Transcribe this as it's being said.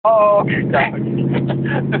Oh, okay, dog.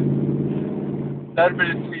 That'd been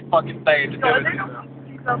a sweet fucking thing to do.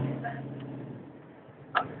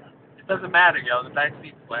 It doesn't matter, yo. The back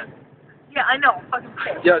seat's wet. Yeah, I know. Fucking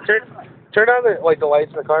cool. Yo, turn on the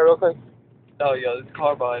lights in the car real quick. Oh, yo, there's a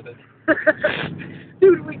car behind us.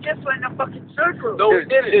 Dude, we just went in a fucking circle. No, we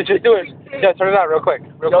didn't. Just do it. Yeah, turn it on real quick.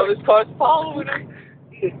 Yo, this car's following us.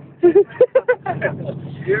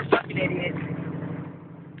 You're a fucking idiot.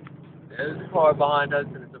 There's a car behind us,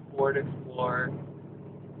 and it's a Ford Explorer.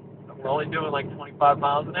 And we're only doing like 25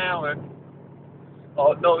 miles an hour.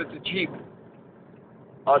 Oh, no, it's a Jeep.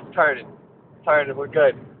 Oh, it's turning. Turning, we're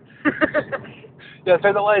good. Yeah,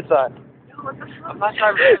 turn the lights on. I'm not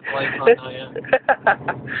trying to put the lights on now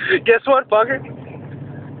yet. Guess what, fucker?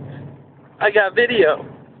 I got video.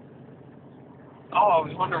 Oh, I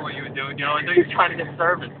was wondering what you were doing, yo. I know you were trying to get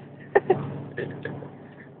service.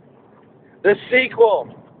 The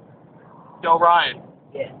sequel. Yo, Ryan.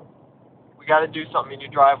 Yeah. We gotta do something in your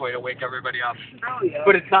driveway to wake everybody up. Oh, yeah.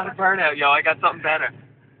 But it's not a burnout, yo. I got something better.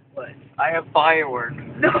 What? I have fireworks.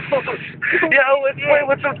 No. Yo, let's play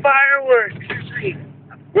with some fireworks.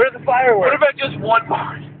 Where are the What fireworks? about just one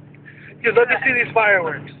bar? Dude, let me see these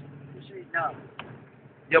fireworks. No.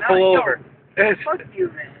 Yo, No, pull you over. Fuck you,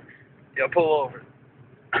 man. Yo, pull over.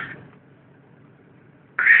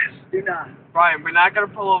 Do not. Ryan, we're not gonna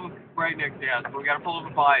pull over right next to us, but we gotta pull over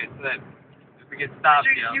by it so that if we get stopped,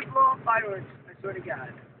 Sure, yo. you blow up fireworks, I swear to God,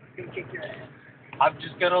 I'm gonna kick your ass. I'm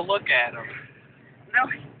just gonna look at them. No.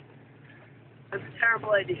 That's a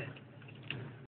terrible idea.